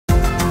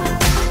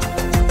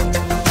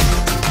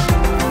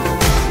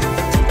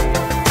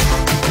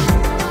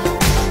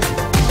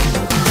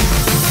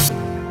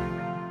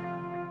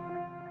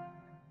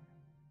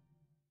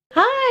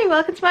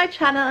welcome to my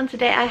channel, and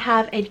today I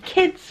have a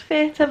kids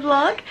theatre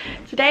vlog.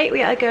 Today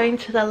we are going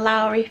to the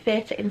Lowry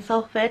Theatre in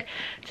Salford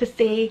to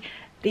see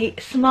The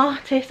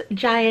Smartest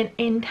Giant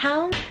in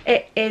Town.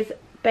 It is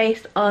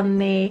based on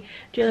the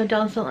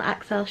Donaldson and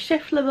Axel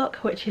Scheffler book,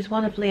 which is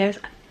one of Leo's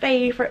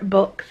favourite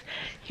books.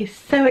 He's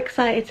so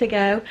excited to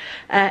go.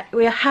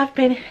 We have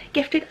been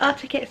gifted our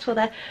tickets for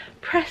their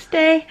press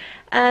day,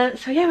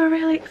 so yeah, we're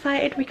really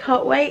excited. We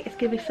can't wait. It's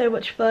gonna be so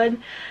much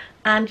fun.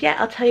 And yeah,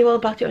 I'll tell you all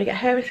about it when we get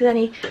home. If there's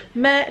any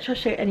merch, I'll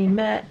show you any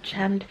merch,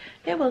 and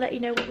yeah, we'll let you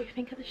know what we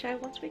think of the show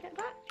once we get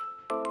back.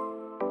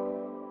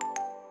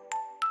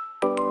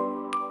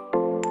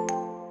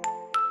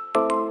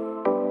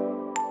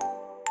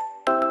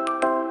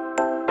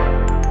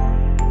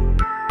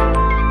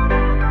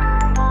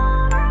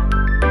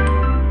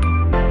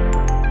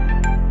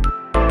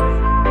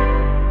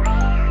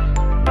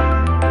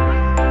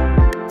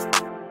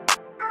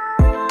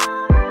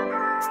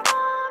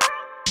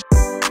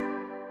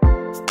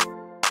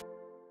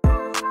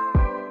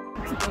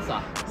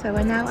 So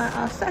we're now at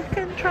our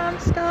second tram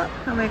stop,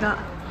 and we got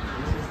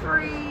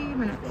 3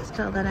 minutes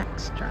till the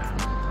next tram.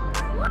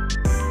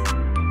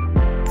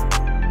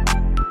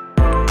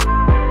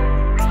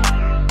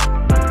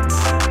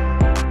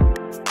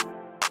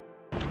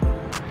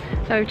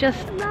 So we've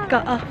just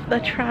got off the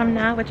tram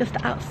now. We're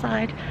just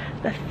outside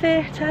the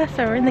theatre.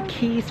 So we're in the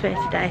Quays Theatre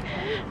today,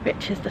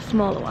 which is the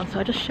smaller one. So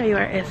I'll just show you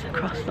where it is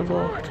across the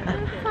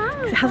water.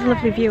 It has a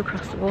lovely view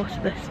across the water,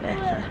 this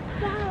theatre.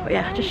 But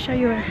yeah, I'll just show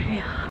you where we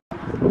are.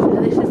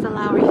 So this is the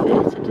Lowry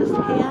Theatre just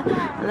here,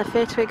 and the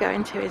theatre we're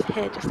going to is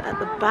here just at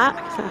the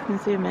back, so I can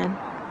zoom in.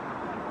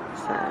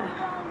 So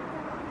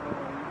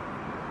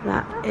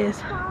that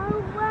is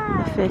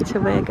the theatre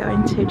we're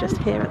going to just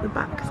here at the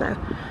back. So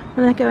I'm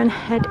going to go and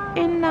head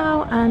in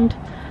now and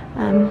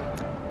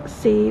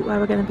see where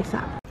we're going to be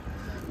sat.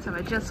 So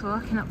we're just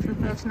walking up to the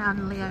theatre now,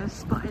 and Leo's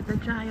spotted the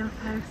giant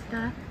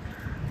poster.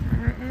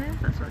 There it is,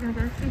 that's what we're going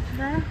to go see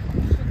today.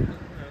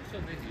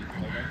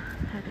 Yeah,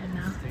 head in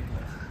now.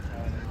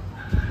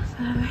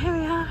 So here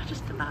we are,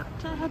 just about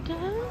to head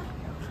in.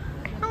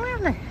 Oh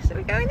lovely, so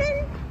we're going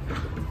in.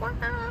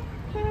 Wow,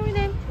 going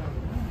in.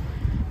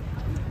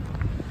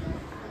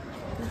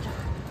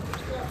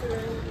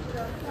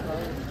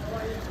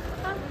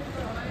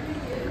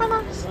 Come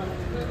on.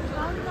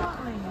 I'm not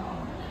leaving.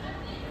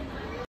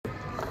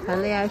 So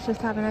Leo's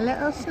just having a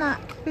little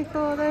snack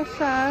before the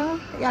show.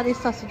 He had his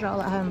sausage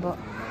roll at home, but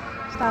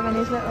just having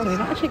his little. So we've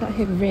actually got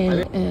here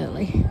really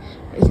early.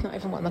 It's not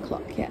even 1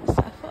 o'clock yet, so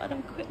I thought I'd have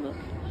a quick look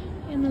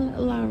in the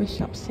little Lowry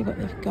shop, see what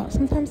they've got.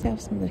 Sometimes they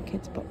have some of the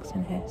kids' books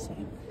in here, so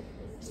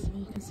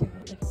we can see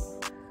what they've got.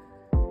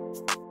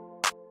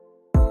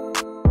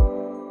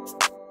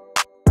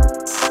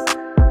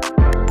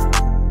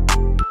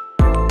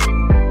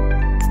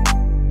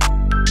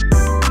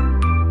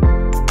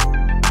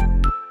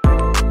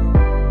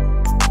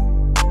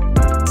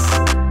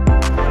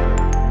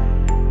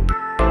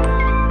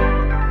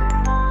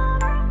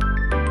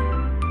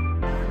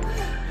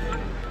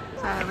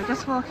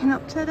 Just walking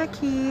up to the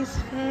Quays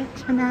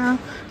Theatre now.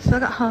 Still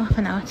got half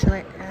an hour till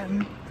it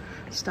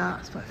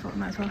starts, but I thought I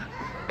might as well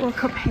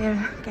walk up here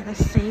and get a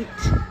seat.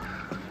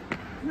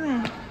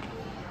 Yeah.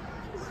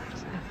 So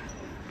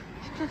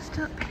it's just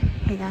up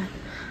here,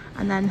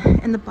 and then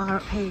in the bar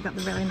up here you got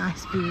the really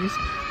nice views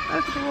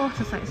over the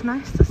water, so it's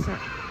nice to sit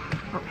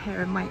up here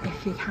and wait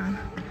if you can.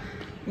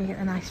 You get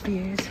the nice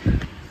views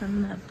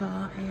from the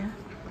bar here.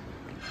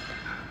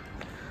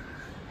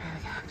 There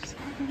we go, just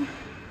heading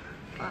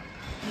up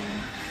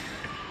here.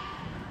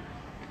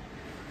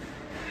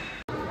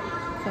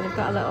 So we've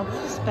got a little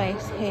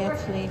space here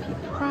to leave your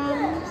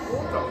prams.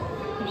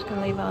 I'm just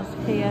going to leave ours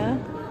here.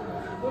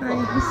 And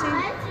you can see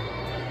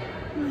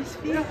a nice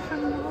view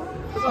from the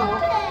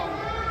water.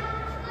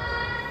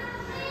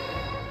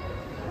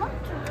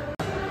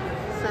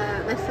 So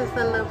this is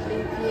the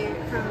lovely view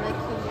from the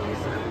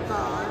Quays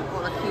bar,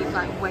 or the Quays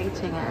like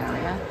waiting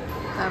area.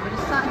 So we're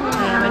just sat here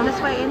now. We're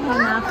just waiting here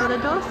now for the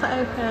doors to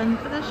open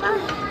for the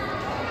show.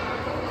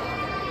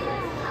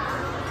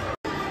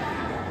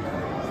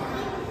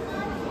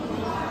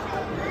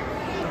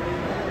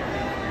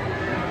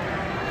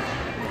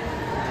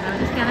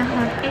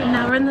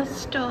 Now we're in the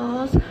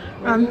stores.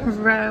 We're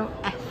on row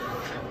F.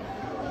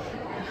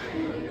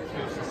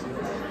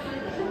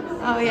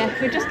 Oh yeah,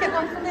 can we just get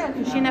one for Leo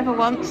because she never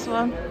wants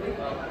one.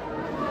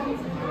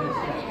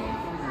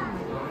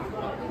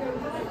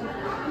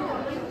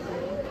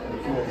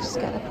 Just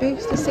get a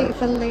booster seat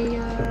for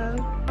Leo.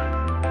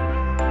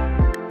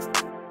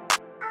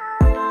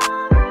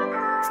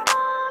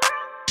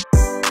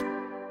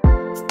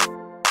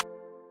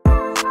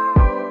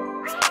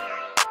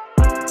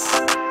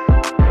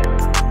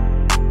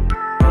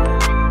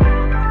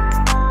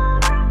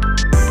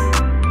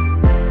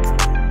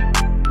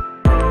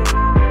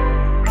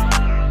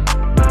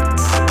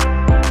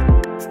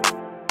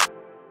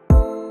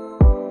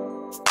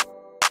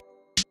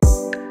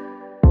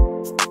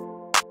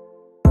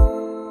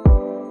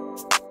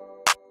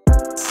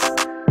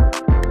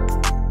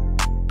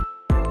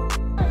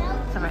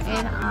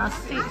 our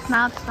seats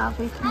now. Just have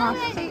we come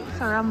our seats.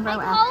 We're on row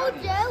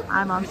F.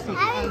 I'm on seat 8.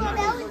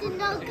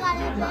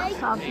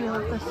 That's our view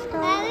of the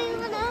stage.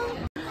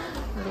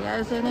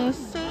 Leo's in his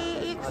seat.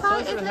 Are you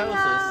excited, Leo?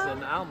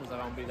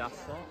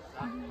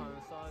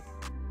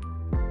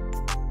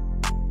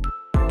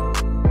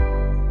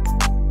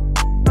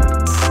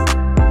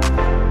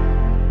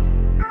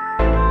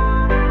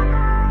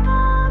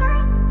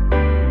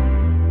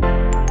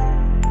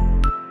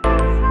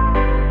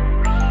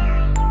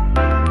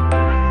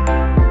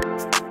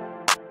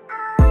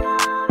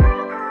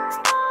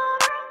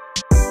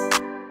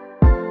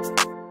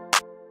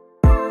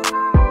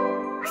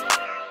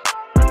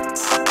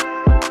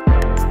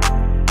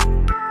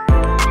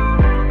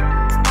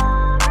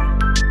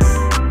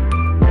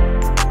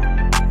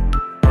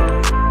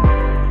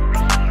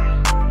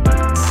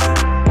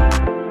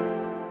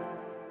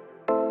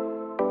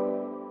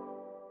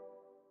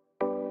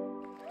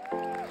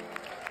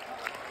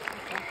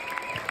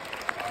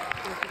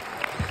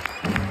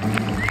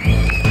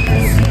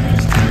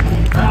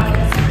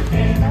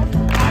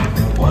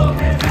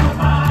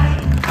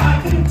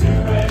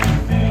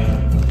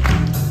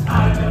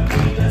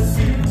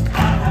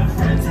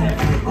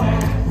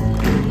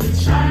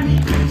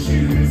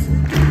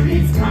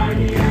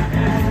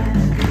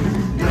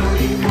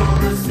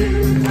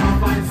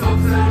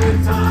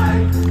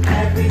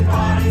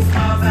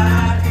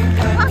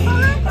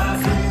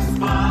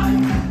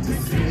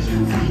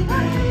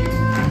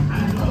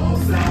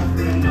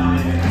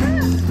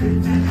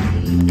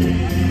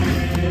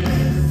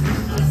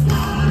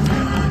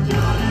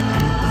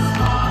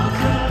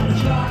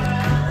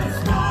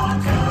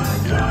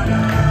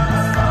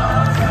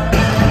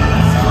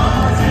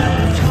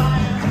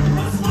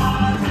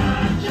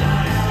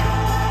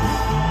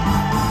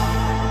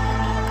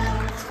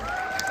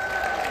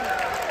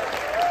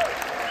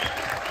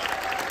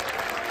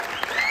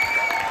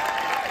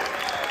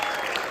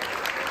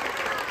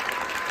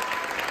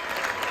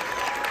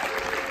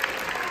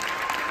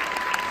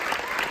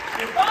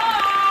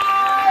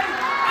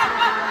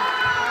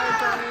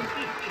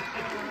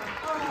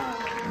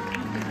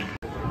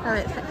 So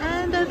it's the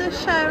end of the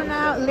show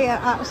now. Leo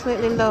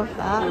absolutely loved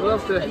that. You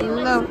loved it. You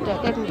loved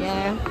it, didn't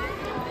you?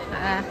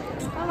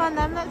 Come on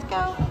then, let's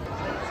go.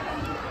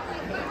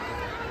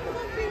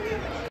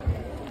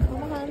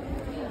 Come on.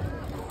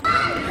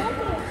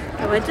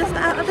 So we're just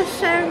out of the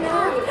show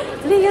now.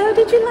 Leo,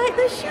 did you like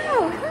the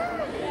show?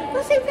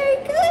 Was it very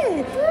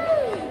good?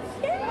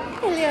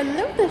 Yeah, Leo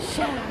loved the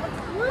show.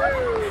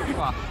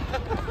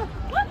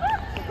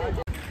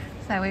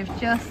 So we've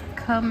just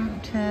come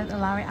to the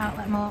Lowry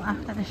Outlet Mall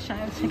after the show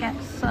to get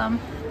some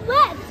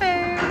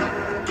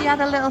food. He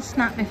had a little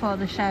snack before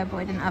the show, but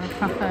we didn't have a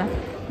proper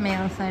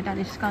meal, so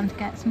Daddy's just gone to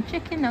get some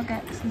chicken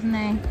nuggets, isn't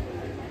he?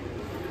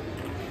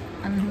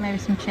 And maybe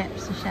some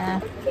chips to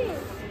share.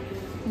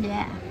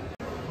 Yeah.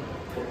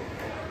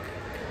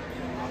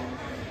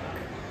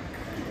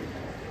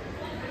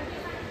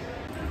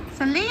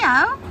 So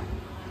Leo,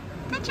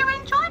 did you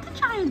enjoy the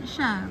giant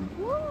show?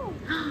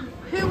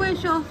 Who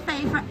was your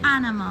favourite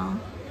animal?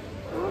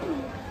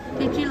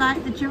 Did you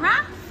like the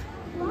giraffe?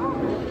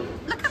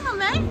 Look at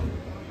Mummy.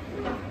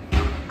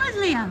 Where's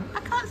Leo? I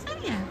can't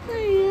see you.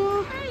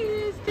 There he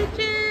is. Did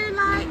you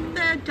like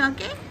the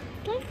doggy?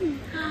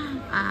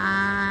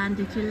 And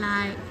did you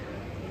like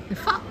the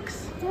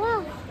fox?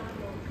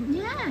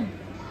 Yeah.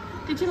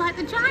 Did you like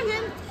the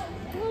giant?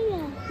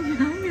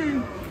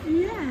 Giant.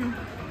 Yeah.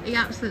 He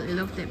absolutely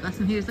loved it, bless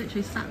him. He was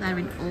literally sat there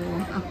in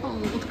awe the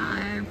whole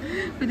time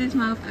with his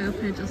mouth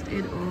open, just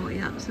in awe. He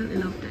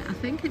absolutely loved it. I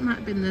think it might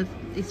have been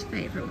his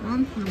favourite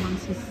one from the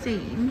ones he's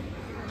seen.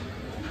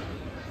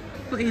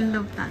 But he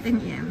loved that,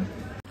 didn't you?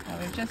 So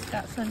we've just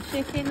got some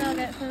chicken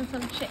nuggets and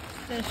some chips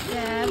to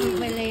share with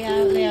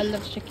Leo. Leo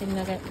loves chicken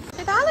nuggets.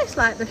 Did Alice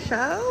like the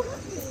show?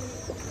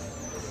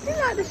 Did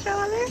you like the show,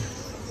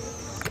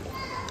 Alice?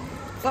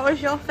 What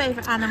was your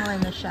favourite animal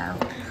in the show?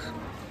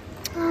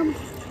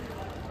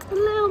 A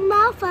little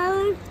mouse.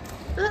 A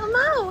little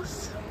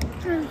mouse?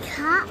 And a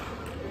cat.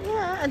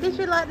 Yeah, and did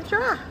you like the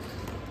giraffe?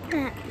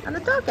 Yeah. And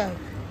the doggy?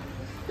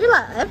 You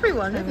like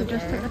everyone, didn't you?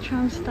 Just at the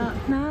tram stop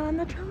now and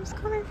the tram's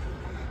coming.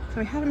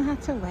 So we haven't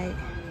had to wait.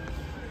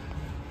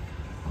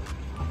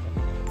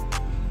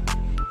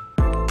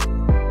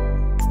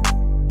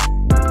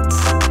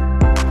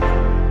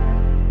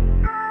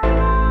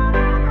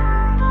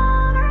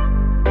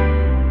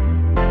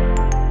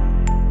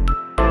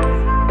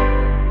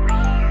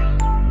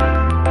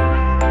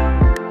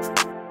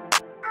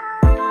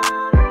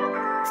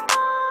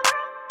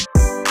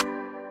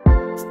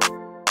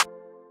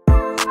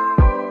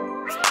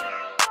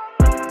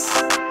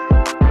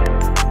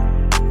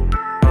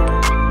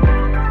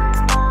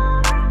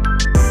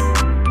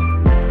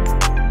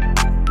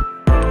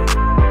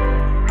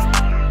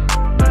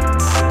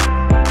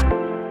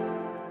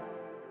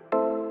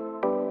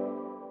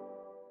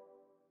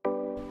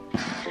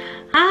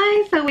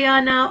 Hi, so we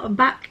are now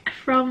back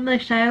from the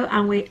show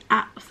and we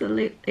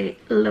absolutely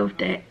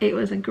loved it. It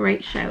was a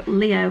great show.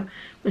 Leo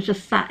was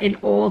just sat in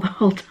awe the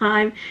whole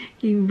time.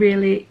 He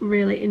really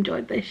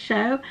enjoyed this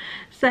show.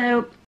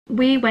 So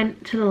We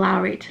went to the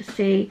Lowry to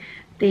see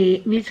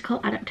the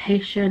musical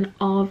adaptation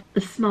of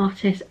The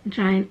Smartest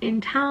Giant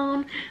in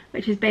Town,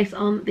 which is based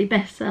on the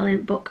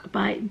best-selling book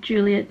by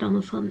Julia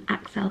Donaldson,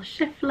 Axel,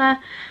 Scheffler.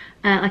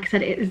 Like I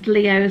said, it is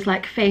Leo's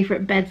like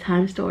favourite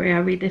bedtime story. I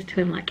read this to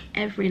him like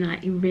every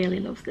night. He really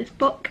loves this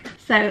book.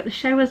 So the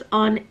show was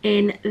on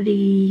in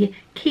the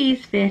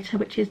Quays Theatre,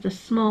 which is the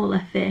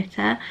smaller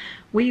theatre.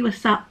 We were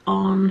sat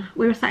in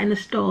the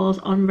stalls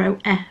on row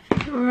F.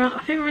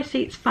 I think we were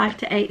seats 5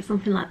 to 8,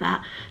 something like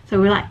that. So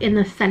we were like in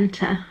the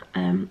centre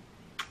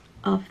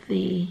of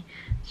the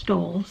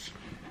stalls.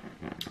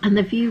 And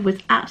the view was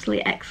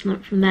absolutely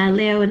excellent from there.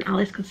 Leo and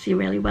Alice could see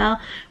really well.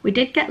 We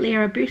did get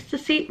Leo a booster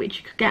seat, which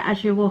you could get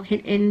as you're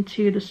walking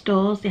into the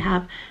stores. They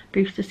have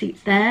booster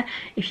seats there.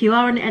 If you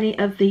are on any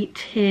of the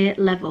tier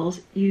levels,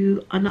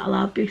 you are not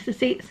allowed booster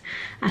seats.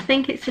 I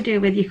think it's to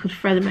do with you could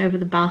throw them over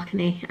the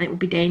balcony and it would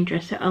be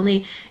dangerous. So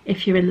only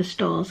if you're in the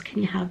stores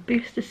can you have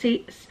booster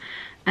seats.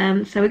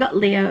 So we got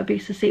Leo a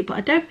booster seat, but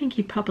I don't think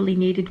he probably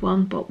needed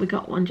one, but we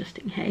got one just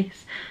in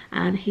case,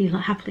 and he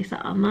happily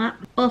sat on that.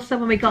 Also,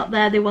 when we got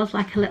there was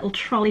like a little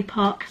trolley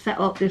park set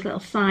up. There's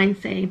little signs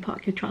saying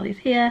park your trolleys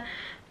here,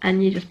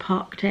 and you just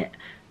parked it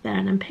there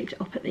and then picked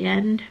it up at the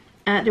end.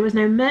 There was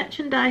no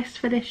merchandise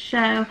for this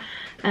show.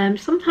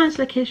 Sometimes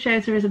for the kids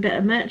shows there is a bit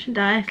of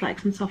merchandise, like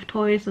some soft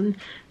toys and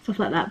stuff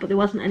like that, but there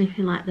wasn't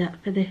anything like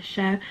that for this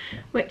show,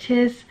 which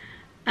is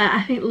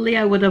I think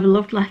Leo would have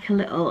loved like a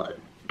little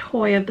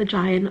toy of the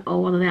giant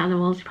or one of the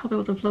animals. He probably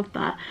would have loved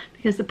that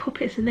because the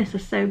puppets in this are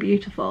so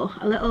beautiful.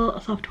 A little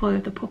soft toy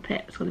of the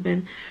puppets would have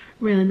been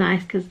really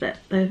nice because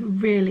they're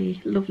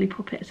really lovely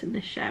puppets in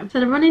this show. So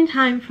the running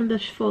time for the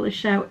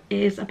show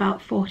is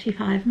about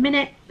 45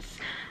 minutes,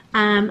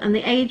 and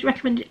the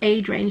recommended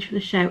age range for the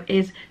show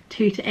is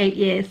 2 to 8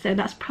 years, so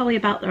that's probably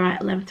about the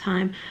right length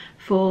time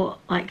for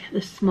like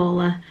the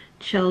smaller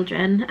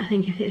children. I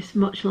think if it's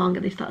much longer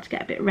they start to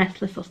get a bit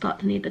restless or start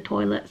to need the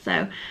toilet,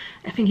 so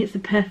I think it's the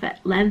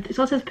perfect length. It's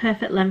also the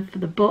perfect length for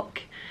the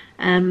book.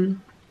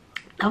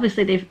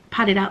 Obviously they've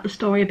padded out the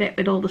story a bit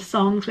with all the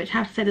songs, which I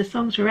have to say the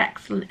songs were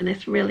excellent in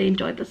this. Really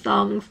enjoyed the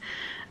songs.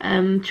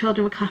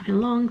 Children were clapping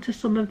along to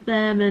some of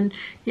them, and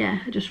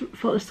yeah, I just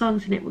thought the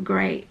songs in it were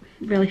great,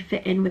 really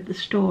fit in with the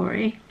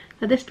story.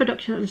 So this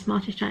production of The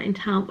Smartest Giant in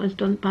Town was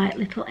done by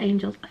Little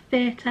Angel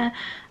Theatre,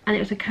 and it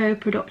was a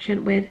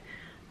co-production with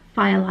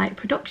Fierylight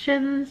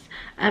Productions.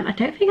 I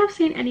don't think I've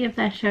seen any of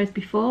their shows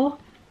before,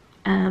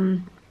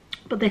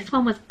 but this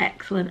one was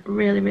excellent.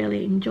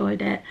 Really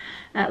enjoyed it.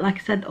 Like I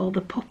said, all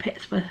the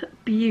puppets were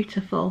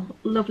beautiful,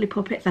 lovely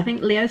puppets. I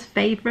think Leo's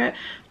favourite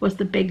was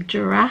the big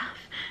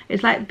giraffe.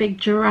 It's like big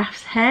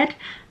giraffe's head.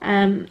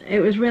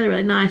 It was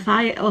really nice.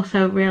 I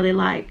also really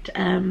liked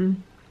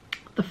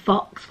the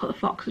fox. I thought the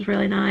fox was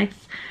really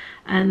nice,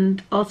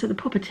 and also the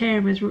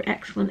puppeteering was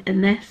excellent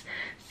in this.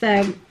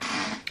 So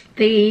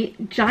the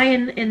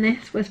giant in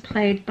this was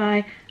played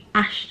by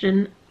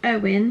Ashton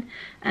Owen.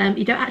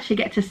 You don't actually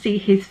get to see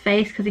his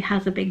face because he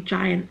has a big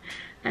giant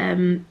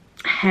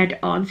head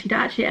on, so you don't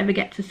actually ever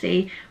get to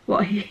see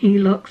what he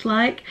looks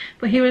like,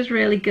 but he was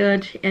really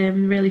good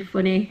and really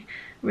funny.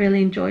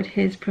 Really enjoyed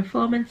his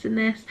performance in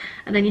this.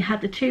 And then you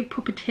had the two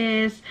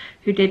puppeteers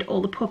who did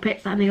all the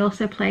puppets, and they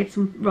also played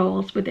some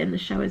roles within the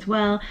show as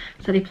well.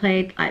 So they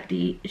played like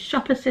the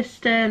shop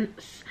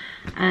assistants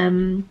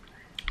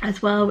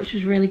as well, which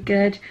was really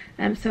good.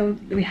 So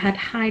we had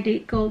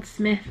Heidi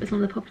Goldsmith as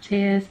one of the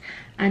puppeteers,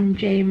 and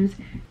James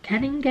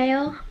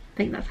Tenningale, I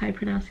think that's how you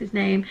pronounce his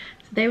name.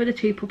 So they were the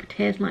two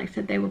puppeteers, and like I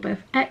said, they were both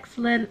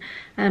excellent.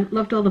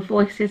 Loved all the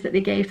voices that they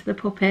gave to the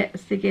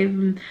puppets. They gave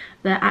them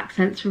their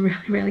accents were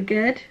really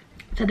good.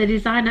 So the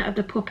designer of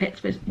the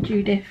puppets was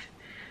Judith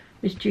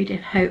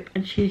Hope,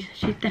 and she's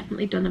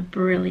definitely done a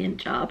brilliant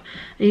job.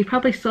 And you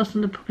probably saw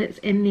some of the puppets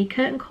in the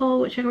curtain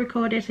call which I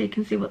recorded, so you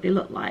can see what they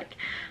look like.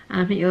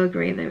 And I think you'll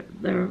agree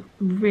they're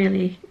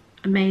really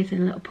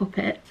amazing little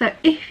puppet. So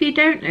if you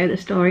don't know the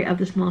story of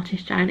The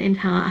Smartest Giant in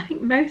Town, I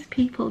think most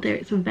people do.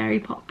 It's a very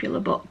popular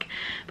book,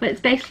 but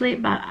it's basically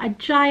about a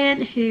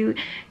giant who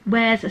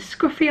wears a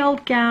scruffy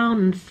old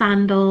gown and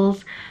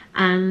sandals,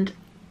 and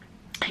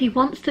he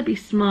wants to be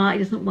smart,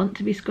 he doesn't want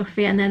to be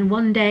scruffy. And then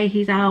one day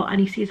he's out and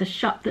he sees a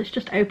shop that's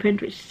just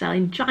opened which is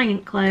selling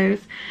giant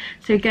clothes,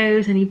 so he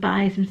goes and he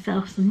buys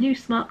himself some new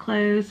smart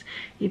clothes.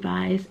 He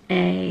buys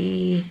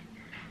a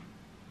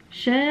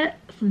shirt,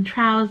 some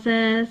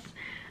trousers,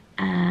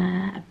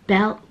 a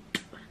belt,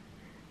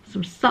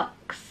 some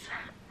socks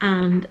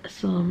and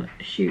some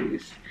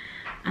shoes,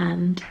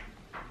 and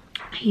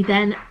he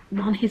then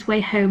on his way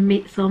home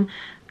meets some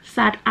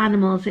sad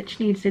animals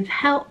which needs his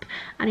help,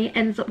 and he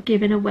ends up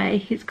giving away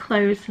his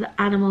clothes to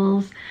the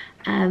animals,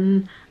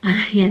 and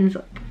he ends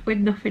up with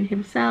nothing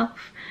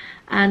himself.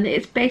 And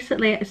it's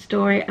basically a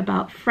story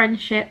about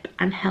friendship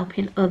and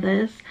helping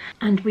others,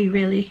 and we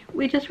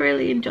just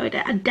really enjoyed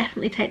it. I'd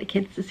definitely take the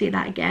kids to see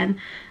that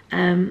again.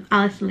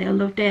 Alice and Leo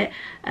loved it.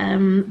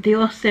 You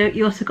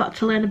also got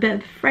to learn a bit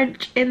of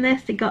French in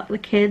this. They got the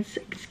kids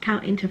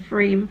counting to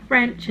 3 in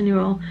French, and you're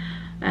all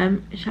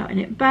shouting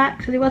it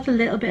back. So there was a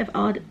little bit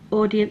of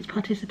audience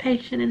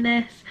participation in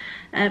this.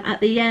 At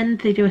the end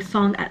they do a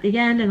song at the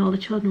end and all the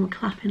children were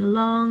clapping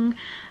along.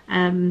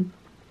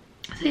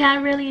 So yeah, I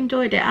really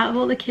enjoyed it. Out of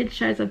all the kids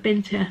shows I've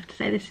been to, I have to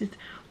say this is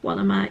one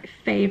of my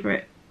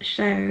favourite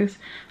shows,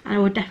 and I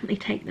will definitely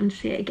take them to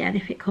see it again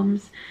if it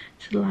comes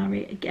to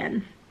Lowry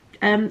again.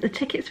 The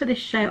tickets for this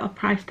show are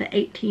priced at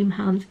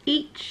 £18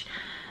 each.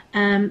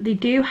 They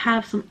do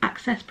have some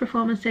access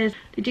performances.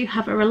 They do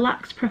have a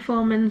relaxed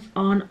performance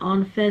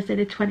on Thursday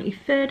the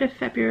 23rd of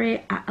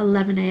February at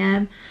 11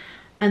 AM,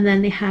 and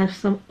then they have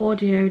some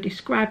audio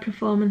described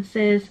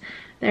performances.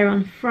 They're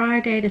on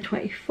Friday the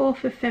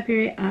 24th of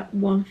February at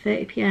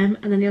 1:30 PM,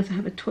 and then they also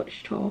have a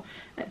touch tour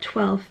at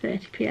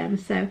 12:30 PM.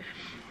 So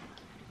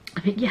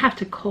I think you have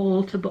to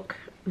call to book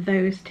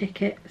those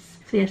tickets.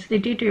 So yes, they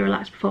do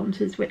relaxed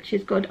performances, which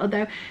is good,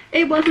 although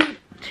it wasn't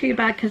too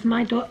bad because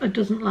my daughter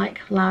doesn't like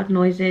loud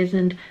noises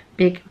and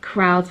big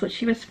crowds, but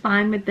she was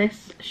fine with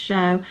this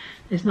show.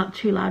 There's not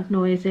too loud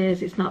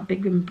noises, it's not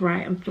big and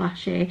bright and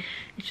flashy,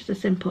 it's just a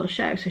simple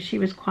show, so she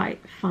was quite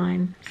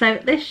fine. So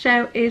this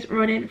show is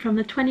running from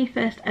the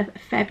 21st of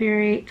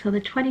February till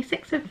the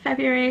 26th of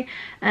February.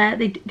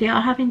 They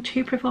are having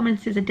 2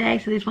 performances a day,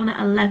 so there's one at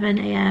 11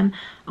 AM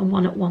and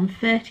one at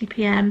 1:30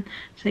 PM,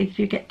 so you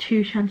do get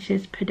 2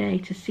 chances per day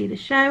to see the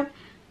show.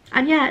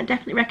 And yeah, I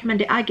definitely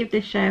recommend it. I give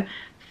this show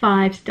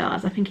 5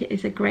 stars. I think it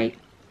is a great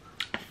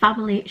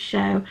family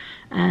show.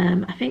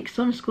 I think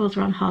some schools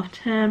are on half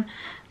term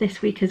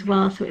this week as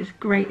well, so it's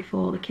great for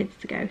all the kids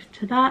to go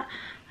to that.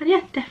 And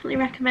yeah, definitely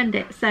recommend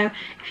it. So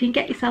if you can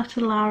get yourself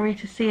to Lowry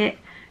to see it,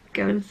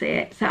 go and see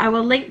it. So I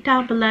will link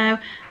down below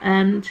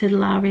to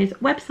Lowry's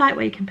website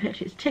where you can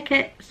purchase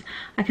tickets.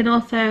 I can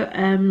also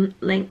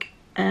link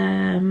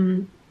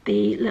the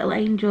Little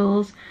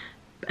Angels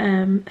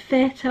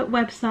Theatre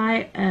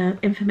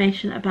website,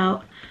 information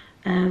about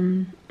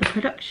the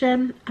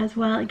production as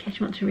well, in case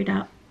you want to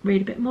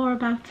read a bit more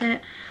about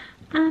it.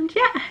 And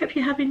yeah, I hope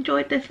you have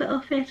enjoyed this little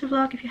theatre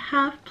vlog. If you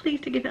have, please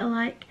do give it a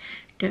like.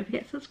 Don't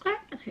forget to subscribe,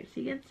 and hope to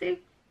see you again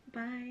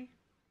soon.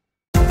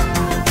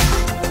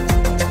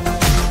 Bye.